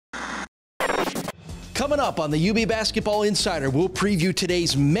Coming up on the UB Basketball Insider, we'll preview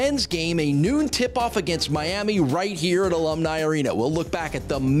today's men's game, a noon tip-off against Miami right here at Alumni Arena. We'll look back at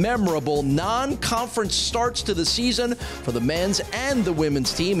the memorable non-conference starts to the season for the men's and the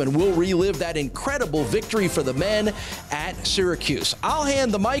women's team, and we'll relive that incredible victory for the men at Syracuse. I'll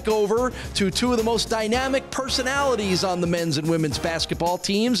hand the mic over to two of the most dynamic personalities on the men's and women's basketball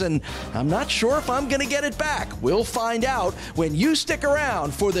teams, and I'm not sure if I'm going to get it back. We'll find out when you stick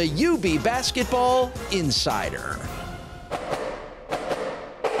around for the UB Basketball Insider.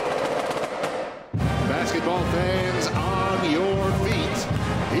 Basketball fans, on your feet.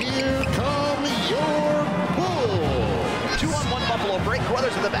 Here come your Bulls. 2-on-1 Buffalo break.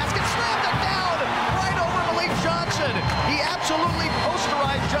 Brothers in the basket. Slammed it down right over Malik Johnson. He absolutely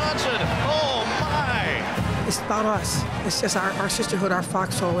posterized Johnson. Oh, my. It's about us. It's just our sisterhood, our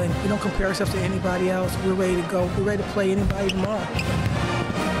foxhole, and we don't compare ourselves to anybody else. We're ready to go. We're ready to play anybody tomorrow.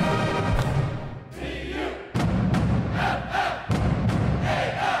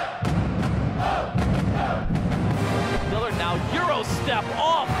 Step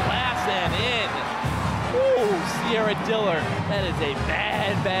off glass and in. Ooh, Sierra Dillard. That is a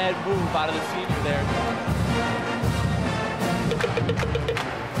bad, bad move out of the senior there.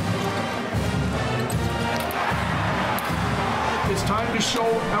 It's time to show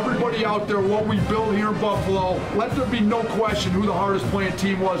everybody out there what we build here in Buffalo. Let there be no question who the hardest playing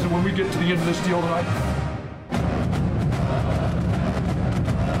team was, and when we get to the end of this deal tonight.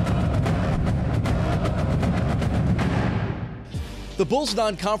 The Bulls'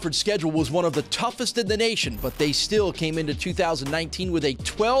 non-conference schedule was one of the toughest in the nation, but they still came into 2019 with a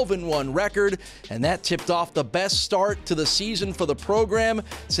 12-1 record, and that tipped off the best start to the season for the program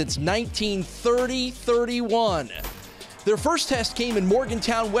since 1930-31. Their first test came in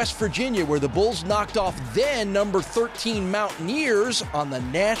Morgantown, West Virginia, where the Bulls knocked off then number 13 Mountaineers on the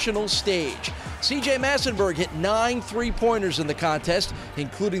national stage. C.J. Massenberg hit 9 three-pointers in the contest,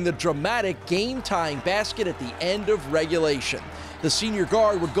 including the dramatic game-tying basket at the end of regulation. The senior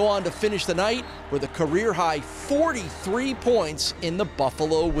guard would go on to finish the night with a career-high 43 points in the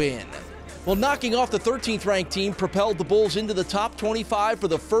Buffalo win. Well, knocking off the 13th-ranked team propelled the Bulls into the top 25 for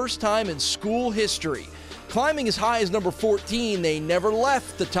the first time in school history. Climbing as high as number 14, they never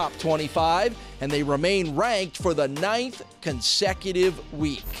left the top 25, and they remain ranked for the 9th consecutive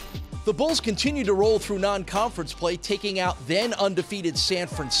week. The Bulls continue to roll through non-conference play, taking out then undefeated San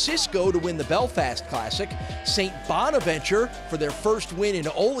Francisco to win the Belfast Classic, St. Bonaventure for their first win in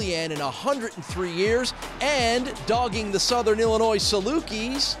Olean in 103 years, and dogging the Southern Illinois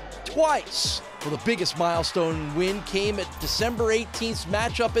Salukis twice. Well, the biggest milestone win came at December 18th's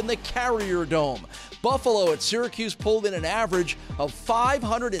matchup in the Carrier Dome. Buffalo at Syracuse pulled in an average of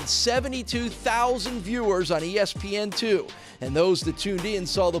 572,000 viewers on ESPN2. And those that tuned in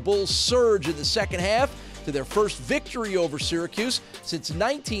saw the Bulls surge in the second half to their first victory over Syracuse since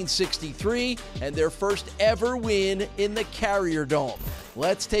 1963 and their first ever win in the Carrier Dome.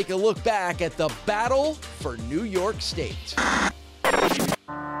 Let's take a look back at the battle for New York State.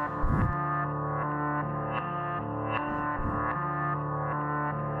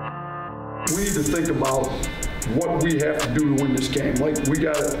 We need to think about what we have to do to win this game. Like, we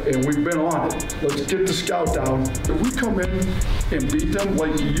got it, and we've been on it. Let's get the scout down. If we come in and beat them,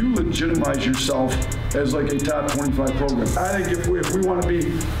 like, you legitimize yourself as like a top 25 program. I think if we want to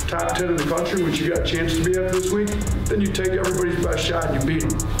be top 10 in the country, which you got a chance to be at this week, then you take everybody's best shot and you beat them.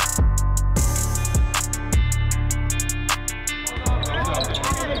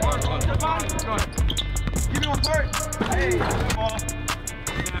 Give me one part. Hey, ball.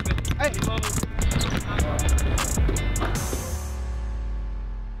 Hey.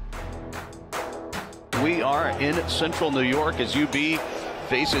 We are in central New York as UB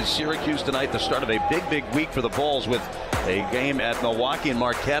faces Syracuse tonight, the start of a big week for the Bulls with a game at Milwaukee and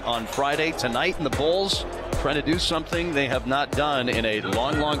Marquette on Friday. Tonight, and the Bulls trying to do something they have not done in a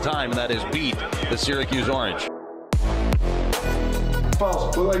long time, and that is beat the Syracuse Orange.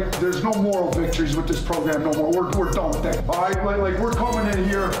 But like, there's no moral victories with this program no more. We're done with that. All right, like we're coming in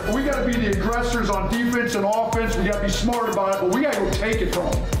here. We got to be the aggressors on defense and offense. We got to be smart about it, but we got to go take it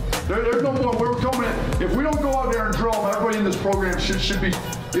from them. There's no more. We're coming in. If we don't go out there and drill them, everybody in this program should be.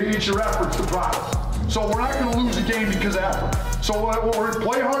 It's your efforts the product. So we're not going to lose a game because of effort. So we're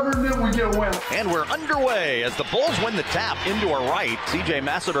play harder than them, we get a win. And we're underway as the Bulls win the tap into a right. C.J.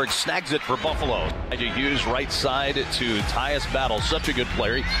 Massenberg snags it for Buffalo. And you use right side to Tyus Battle. Such a good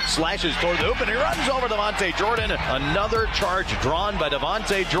player. He slashes toward the hoop and he runs over Devontae Jordan. Another charge drawn by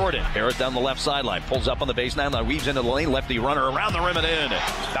Devontae Jordan. Harris down the left sideline. Pulls up on the baseline. Weaves into the lane. Lefty runner around the rim and in.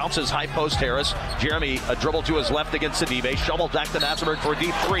 Bounces high post Harris. Jeremy a dribble to his left against Sidibe. Shovel back to Massenberg for a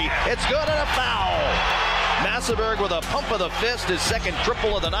deep three. It's good and a foul. Massenberg with a pump of the fist, his second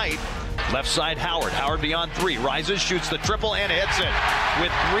triple of the night. Left side, Howard. Howard beyond three. Rises, shoots the triple, and hits it.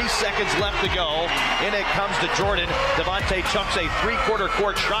 With 3 seconds left to go, in it comes to Jordan. Devontae chucks a three-quarter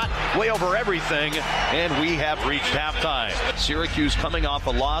court shot way over everything, and we have reached halftime. Syracuse coming off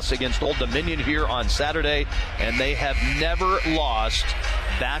a loss against Old Dominion here on Saturday, and they have never lost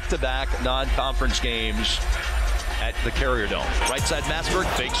back-to-back non-conference games at the Carrier Dome. Right side, Massenberg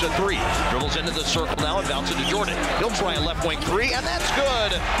fakes a three. Dribbles into the circle now and bounces to Jordan. He'll try a left wing three, and that's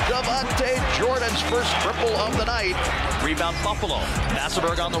good. Devontae Jordan's first triple of the night. Rebound Buffalo.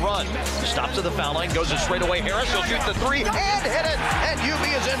 Massenberg on the run. Stops at the foul line, goes to straightaway Harris. He'll shoot the three and hit it. And UB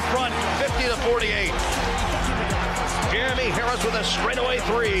is in front, 50-48. Jeremy Harris with a straightaway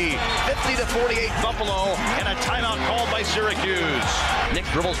three. 50-48 Buffalo, and a timeout called by Syracuse. Nick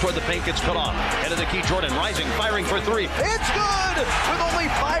dribbles toward the paint, gets cut off. Head of the key, Jordan rising, firing for three. It's good! With only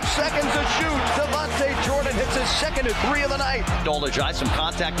 5 seconds to shoot, Devontae Jordan hits his second three of the night. Dolejai, some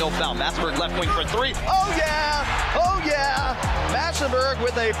contact, no foul. Massenberg left wing for three. Oh yeah! Oh yeah! Massenberg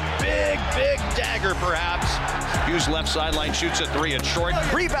with a big, big dagger perhaps. Hughes left sideline, shoots a three and short.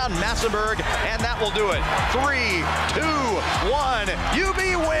 Rebound Massenberg, and that will do it. 3, 2, 1. UB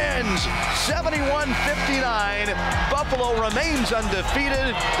wins 71-59. Buffalo remains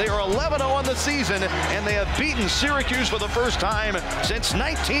undefeated. They are 11-0 on the season, and they have beaten Syracuse for the first time since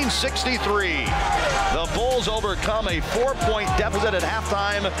 1963. The Bulls overcome a 4-point deficit at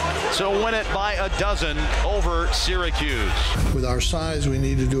halftime to win it by a dozen over Syracuse. With our size, we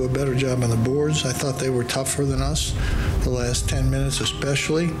need to do a better job on the boards. I thought they were tougher than us the last 10 minutes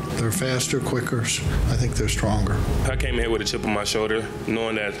especially. They're faster, quicker. I think they're stronger. I came here with a chip on my shoulder,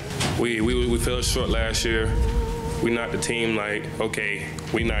 knowing that we fell short last year. We knocked the team like, okay,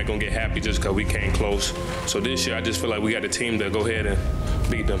 we're not going to get happy just because we came close. So this year, I just feel like we got the team to go ahead and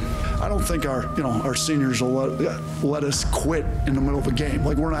beat them. I don't think our seniors will let us quit in the middle of a game.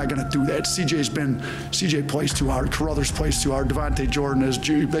 Like, we're not going to do that. CJ plays too hard. Carruthers plays too hard. Devontae Jordan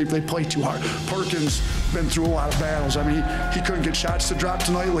they play too hard. Perkins been through a lot of battles. I mean, he couldn't get shots to drop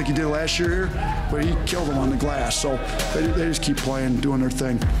tonight like he did last year here, but he killed them on the glass. So they just keep playing, doing their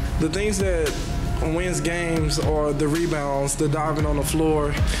thing. The things that wins games are the rebounds, the diving on the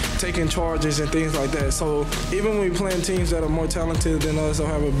floor, taking charges and things like that. So even when we're playing teams that are more talented than us or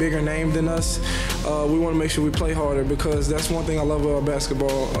have a bigger name than us, we want to make sure we play harder, because that's one thing I love about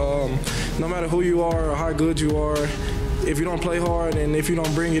basketball. No matter who you are or how good you are, if you don't play hard and if you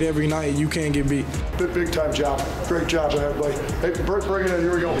don't bring it every night, you can't get beat. Big time job. Great job, everybody. Hey, bring it in.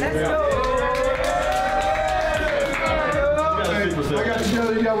 Here we go. Let's go. I got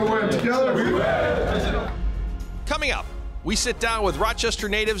together. Yeah, we went together. Coming up, we sit down with Rochester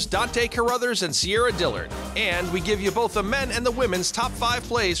natives Dante Carruthers and Sierra Dillard, and we give you both the men and the women's top 5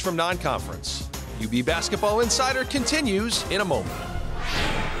 plays from non-conference. UB Basketball Insider continues in a moment.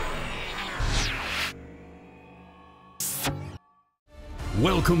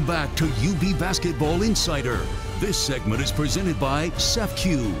 Welcome back to UB Basketball Insider. This segment is presented by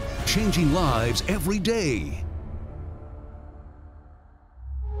CEFQ, changing lives every day.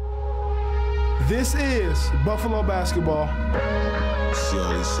 This is Buffalo basketball. See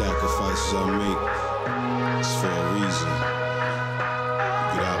all these sacrifices I make, it's for a reason.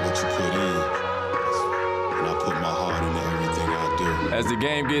 You get out what you put in, and I put my heart into everything I do. As the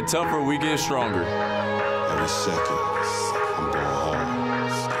game gets tougher, we get stronger. Every second, I'm going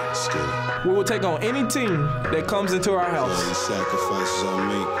hard, still. We will take on any team that comes into our house. See all these sacrifices I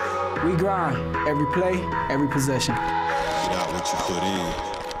make. We grind every play, every possession. Get out what you put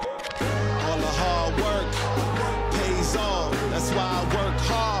in. That's why I work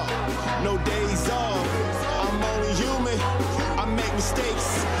hard, no days off. I'm only human, I make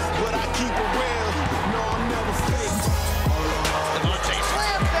mistakes, but I keep it real, no, I'm never fake. Devontae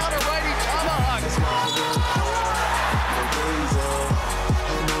slams down a righty tomahawk. No days off,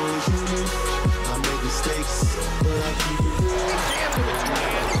 I'm only human, I make mistakes, but I keep it real. He jams with 2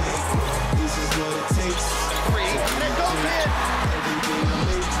 hands. This is what it takes. A 3, and it goes in.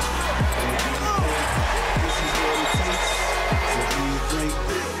 Everything I make, this is what it takes.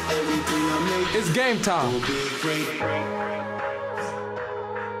 It's game time.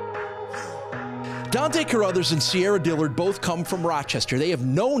 Dante Carruthers and Sierra Dillard both come from Rochester. They have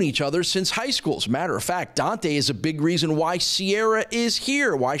known each other since high school. As a matter of fact, Dante is a big reason why Sierra is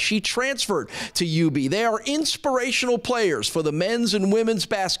here, why she transferred to UB. They are inspirational players for the men's and women's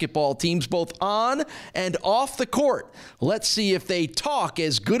basketball teams, both on and off the court. Let's see if they talk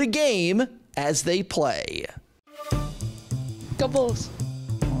as good a game as they play. Go Bulls.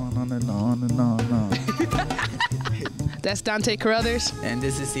 On and on and on and on. That's Dante Carruthers. And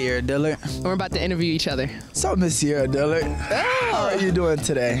this is Sierra Dillard. And we're about to interview each other. So, Miss Sierra Dillard, how are you doing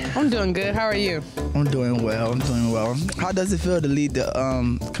today? I'm doing good. How are you? I'm doing well. How does it feel to lead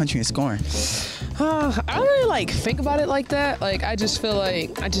the country in scoring? I don't really think about it like that. I just feel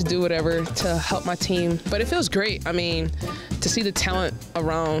like I just do whatever to help my team. But it feels great. I mean, to see the talent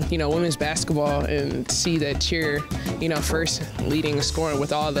around, women's basketball and see that you're, first leading and scoring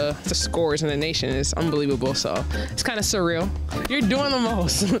with all the scores in the nation is unbelievable. So it's kind of surreal. You're doing the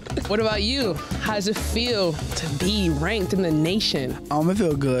most. What about you? How does it feel to be ranked in the nation? It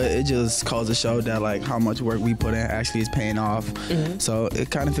feels good. It just calls to show that how much work we put in actually is paying off. Mm-hmm. So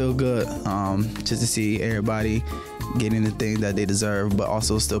it kind of feels good just to see everybody getting the things that they deserve, but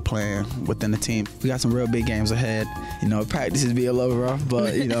also still playing within the team. We got some real big games ahead. Practices be a little rough,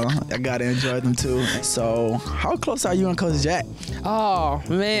 but I gotta enjoy them too. So, how close are you and Coach Jack? Oh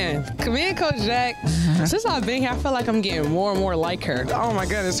man, me and Coach Jack. Since I've been here, I feel like I'm getting more and more like her. Oh my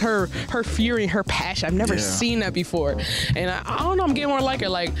goodness, her fury, her passion. I've never seen that before, and I don't know. I'm getting more like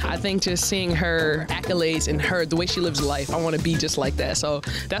her. I think just seeing her accolades and the way she lives life, I want to be just like that. So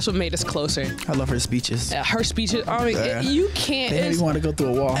that's what made us closer. I love her speeches. Her speeches. You can't. They made me want to go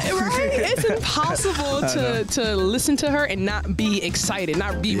through a wall. Right? It's impossible to listen to her and not be excited,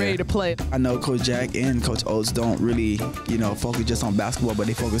 not be ready to play. I know Coach Jack and Coach Oates don't really, focus just on basketball, but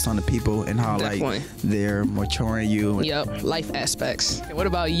they focus on the people and how they're maturing you. Yep, life aspects. What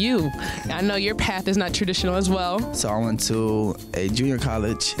about you? I know your path is not traditional as well. So I went to a junior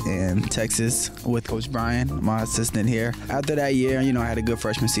college in Texas with Coach Brian, my assistant here. After that year, I had a good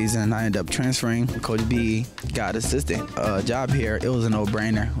freshman season. I ended up transferring. Coach B got assistant job here. It was a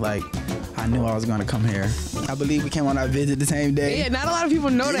no-brainer. I knew I was gonna come here. I believe we came on our visit the same day. Yeah, not a lot of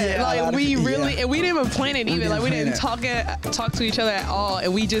people know that. And we didn't even plan it either. We didn't talk to each other at all,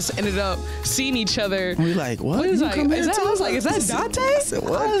 and we just ended up seeing each other. We what? I was like, is that Dante? I said,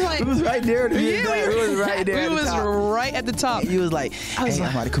 what? I was like, it was right there. We was right at the top. He was like, hey, I'm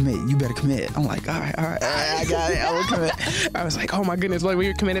about to commit. You better commit. I'm like, all right, I got it. I will commit. I was like, oh my goodness, we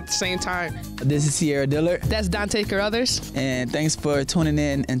were committed at the same time. This is Sierra Dillard. That's Dante Carruthers. And thanks for tuning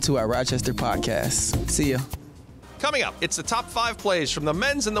in into our Rochester podcast. See ya. Coming up, it's the top 5 plays from the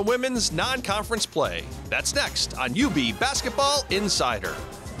men's and the women's non-conference play. That's next on UB Basketball Insider.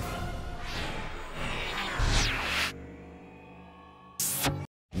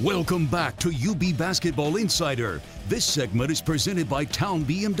 Welcome back to UB Basketball Insider. This segment is presented by Town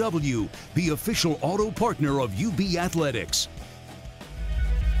BMW, the official auto partner of UB Athletics.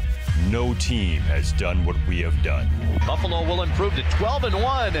 No team has done what we have done. Buffalo will improve to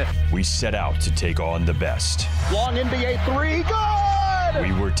 12-1. We set out to take on the best. Long NBA three, good!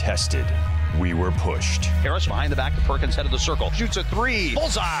 We were tested. We were pushed. Harris behind the back to Perkins, head of the circle. Shoots a three,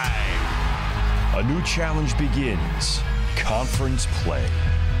 bullseye! A new challenge begins. Conference play.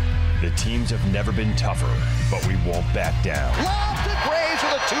 The teams have never been tougher, but we won't back down. Lob to Graves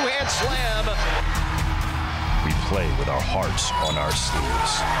with a two-hand slam. We play with our hearts on our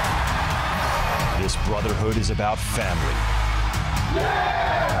sleeves. This brotherhood is about family.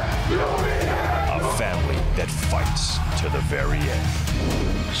 A family that fights to the very end.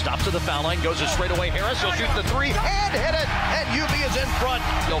 Stops at the foul line, goes to straightaway Harris. He'll shoot the three and hit it. And UB is in front.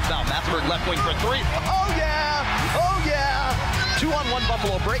 No foul. Mathenberg left wing for three. Oh, yeah. Oh, yeah. 2-on-1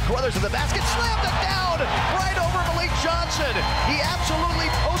 Buffalo break. Carruthers in the basket. Slammed it down right over Malik Johnson. He absolutely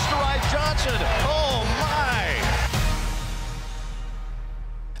posterized Johnson. Oh, my.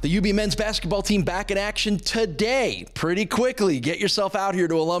 The UB men's basketball team back in action today. Pretty quickly, get yourself out here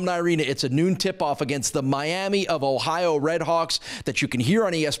to Alumni Arena. It's a noon tip-off against the Miami of Ohio Redhawks that you can hear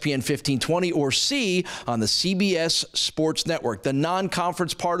on ESPN 1520 or see on the CBS Sports Network. The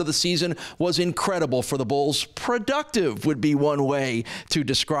non-conference part of the season was incredible for the Bulls. Productive would be one way to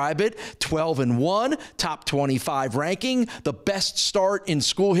describe it. 12-1, top 25 ranking, the best start in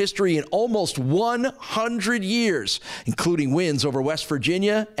school history in almost 100 years, including wins over West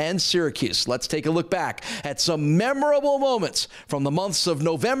Virginia and Syracuse. Let's take a look back at some memorable moments from the months of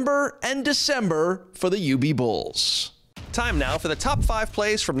November and December for the UB Bulls. Time now for the top 5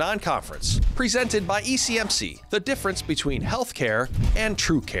 plays from non-conference, presented by ECMC, the difference between healthcare and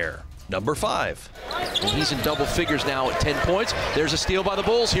true care. Number 5. And he's in double figures now at 10 points. There's a steal by the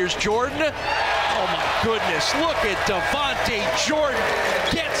Bulls. Here's Jordan. Oh my goodness, look at Devontae Jordan.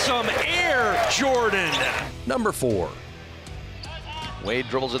 Get some air, Jordan. Number 4. Wade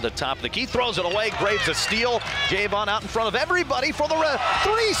dribbles at the top of the key, throws it away. Graves a steal. Javon out in front of everybody for the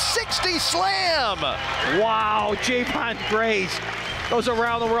 360 slam. Wow, Javon Graves goes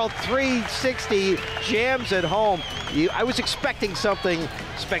around the world 360, jams it home. I was expecting something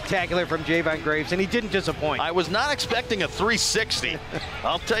spectacular from Javon Graves, and he didn't disappoint. I was not expecting a 360.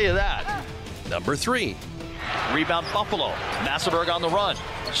 I'll tell you that. Number 3. Rebound Buffalo. Massenberg on the run.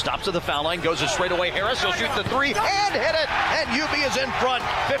 Stops at the foul line, goes to straightaway Harris. He'll shoot the 3 and hit it. And UB is in front,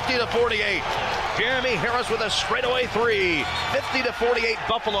 50-48. Jeremy Harris with a straightaway 3. 50-48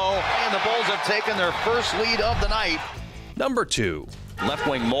 Buffalo. And the Bulls have taken their first lead of the night. Number 2. Left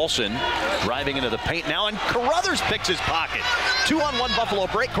wing Molson driving into the paint now, and Carruthers picks his pocket. 2-on-1 Buffalo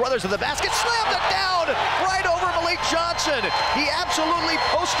break. Carruthers to the basket, slammed it down right over Malik Johnson. He absolutely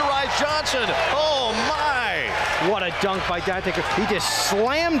posterized Johnson. Oh my! What a dunk by Dante. He just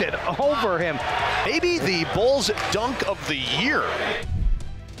slammed it over him. Maybe the Bulls dunk of the year.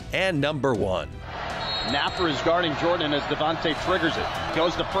 And number 1. Napper is guarding Jordan as Devontae triggers it.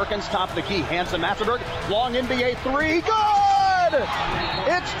 Goes to Perkins, top of the key, hands to Massenberg. Long NBA 3, good!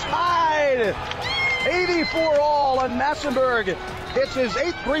 It's tied! 84 all, and Massenberg hits his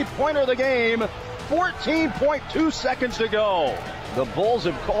 8th three-pointer of the game. 14.2 seconds to go. The Bulls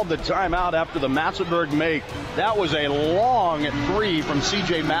have called the timeout after the Massenberg make. That was a long 3 from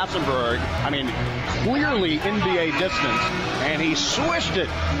C.J. Massenberg. I mean, clearly NBA distance, and he swished it.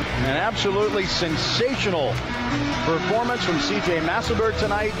 An absolutely sensational performance from C.J. Massenberg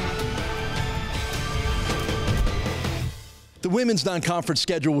tonight. The women's non-conference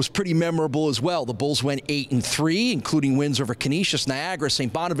schedule was pretty memorable as well. The Bulls went 8-3, including wins over Canisius, Niagara,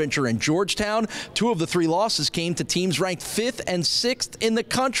 St. Bonaventure, and Georgetown. 2 of the 3 losses came to teams ranked 5th and 6th in the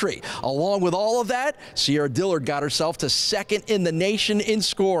country. Along with all of that, Sierra Dillard got herself to 2nd in the nation in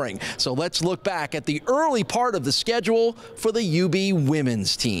scoring. So let's look back at the early part of the schedule for the UB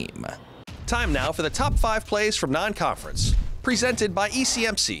women's team. Time now for the top 5 plays from non-conference. Presented by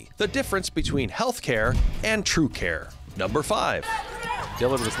ECMC, the difference between healthcare and true care. Number 5.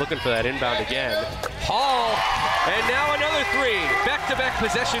 Dillard was looking for that inbound again. Hall, and now another 3. Back-to-back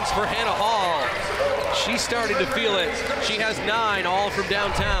possessions for Hannah Hall. She's starting to feel it. She has 9, all from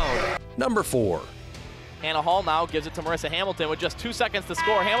downtown. Number 4. Hannah Hall now gives it to Marissa Hamilton with just 2 seconds to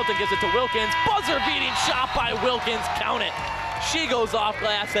score. Hamilton gives it to Wilkins. Buzzer-beating shot by Wilkins. Count it. She goes off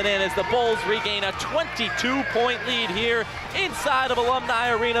glass and in as the Bulls regain a 22-point lead here inside of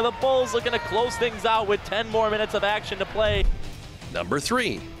Alumni Arena. The Bulls looking to close things out with 10 more minutes of action to play. Number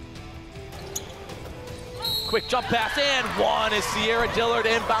 3. Quick jump pass and 1 as Sierra Dillard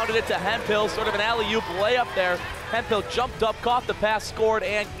inbounded it to Hemphill. Sort of an alley-oop layup there. Hemphill jumped up, caught the pass, scored,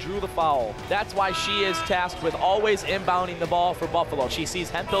 and drew the foul. That's why she is tasked with always inbounding the ball for Buffalo. She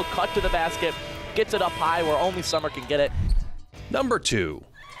sees Hemphill cut to the basket, gets it up high where only Summer can get it. Number 2.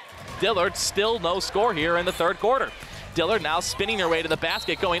 Dillard still no score here in the 3rd quarter. Dillard now spinning her way to the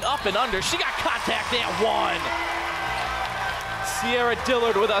basket, going up and under. She got contact and 1. Sierra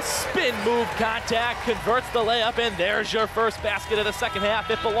Dillard with a spin move contact, converts the layup, and there's your first basket of the second half.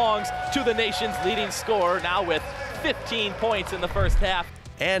 It belongs to the nation's leading scorer, now with 15 points in the first half.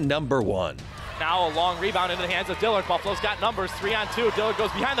 And number 1. Now a long rebound into the hands of Dillard. Buffalo's got numbers, 3-on-2. Dillard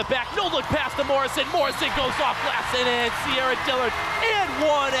goes behind the back, no look pass to Morrison. Morrison goes off glass and in. Sierra Dillard and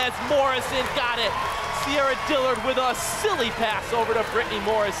 1 as Morrison got it. Sierra Dillard with a silly pass over to Brittany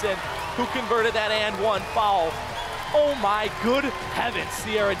Morrison, who converted that and 1 foul. Oh my good heavens,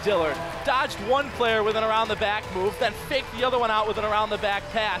 Sierra Dillard dodged one player with an around the back move, then faked the other one out with an around the back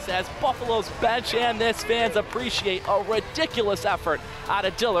pass as Buffalo's bench and this fans appreciate a ridiculous effort out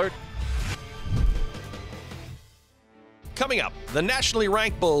of Dillard. Coming up, the nationally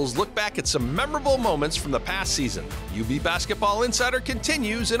ranked Bulls look back at some memorable moments from the past season. UB Basketball Insider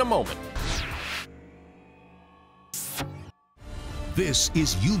continues in a moment. This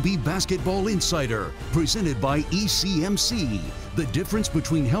is UB Basketball Insider, presented by ECMC, the difference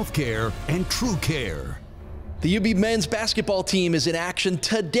between healthcare and true care. The UB men's basketball team is in action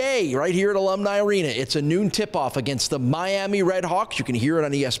today right here at Alumni Arena. It's a noon tip-off against the Miami Redhawks. You can hear it on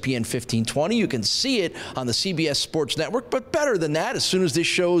ESPN 1520. You can see it on the CBS Sports Network. But better than that, as soon as this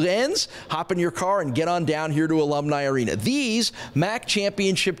show ends, hop in your car and get on down here to Alumni Arena. These MAC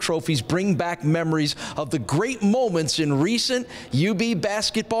championship trophies bring back memories of the great moments in recent UB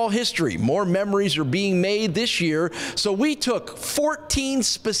basketball history. More memories are being made this year. So we took 14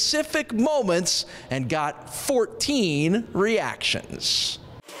 specific moments and got 14 reactions.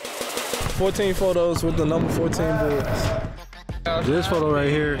 14 photos with the number 14 Bulls. This photo right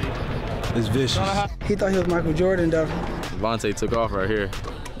here is vicious. He thought he was Michael Jordan, though. Vontae took off right here.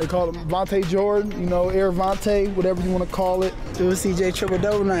 They call him Vontae Jordan, you know, Air Vontae, whatever you want to call it. It was CJ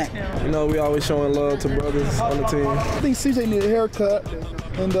triple-double night. You know, we always showing love to brothers on the team. I think CJ needed a haircut,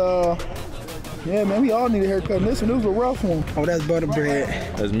 and Yeah, man, we all need a haircut. And this one was a rough one. Oh, that's butter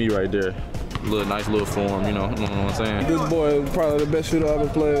bread. That's me right there. Nice little form, you know what I'm saying? This boy is probably the best shooter I've ever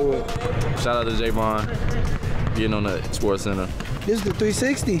played with. Shout out to Javon, getting on the Sports Center. This is the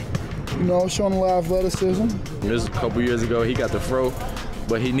 360. You know, showing a lot of athleticism. This was a couple years ago. He got the fro,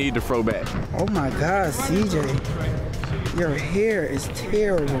 but he need the fro back. Oh my God, CJ. Your hair is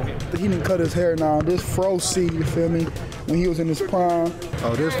terrible. He didn't cut his hair now. This fro seed, you feel me? When he was in his prime.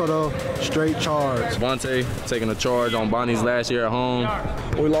 Oh, this for the straight charge. Devontae taking a charge on Bonnie's last year at home.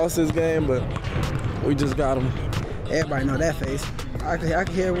 We lost this game, but we just got him. Everybody know that face. I can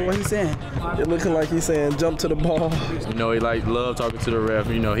hear what he's saying. It looking like he's saying jump to the ball. You know, he love talking to the ref.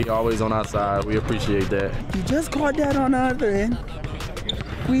 You know, he always on our side. We appreciate that. You just caught that on the other end.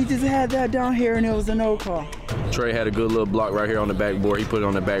 We just had that down here and it was a no call. Trey had a good little block right here on the backboard. He put it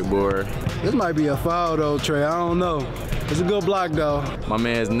on the backboard. This might be a foul though, Trey. I don't know. It's a good block though. My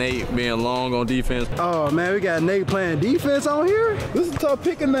man's Nate being long on defense. Oh man, we got Nate playing defense on here? This is a tough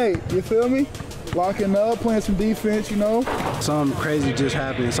picking Nate, you feel me? Locking up, playing some defense, you know? Something crazy just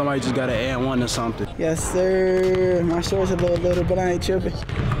happened. Somebody just got an and one or something. Yes, sir. My shorts a little, but I ain't tripping.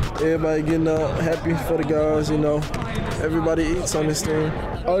 Everybody getting up, happy for the guys, you know. Everybody eats on this team.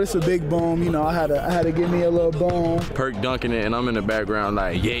 Oh, this is a big boom. You know, I had to give me a little boom. Perk dunking it, and I'm in the background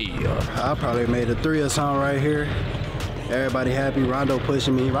like, yeah. I probably made a 3 or something right here. Everybody happy. Rondo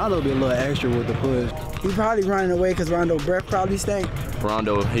pushing me. Rondo be a little extra with the push. He probably running away because Rondo breath probably stank.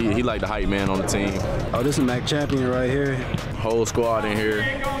 Rondo, he like the hype man on the team. Oh, this is Mac Champion right here. Whole squad in here.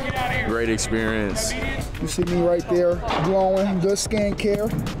 Great experience. You see me right there, glowing, good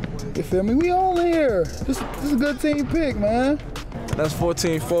skincare. You feel me? We all here. This is a good team pick, man. That's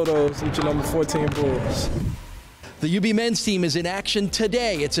 14 photos with your number 14 Bulls. The UB men's team is in action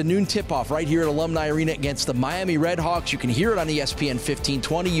today. It's a noon tip-off right here at Alumni Arena against the Miami Redhawks. You can hear it on ESPN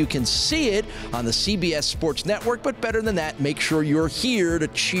 1520. You can see it on the CBS Sports Network. But better than that, make sure you're here to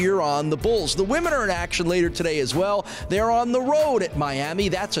cheer on the Bulls. The women are in action later today as well. They're on the road at Miami.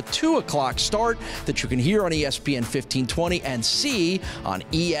 That's a 2 o'clock start that you can hear on ESPN 1520 and see on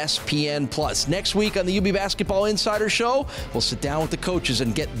ESPN+. Next week on the UB Basketball Insider Show, we'll sit down with the coaches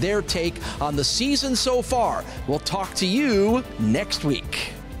and get their take on the season so far. We'll talk to you next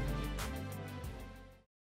week.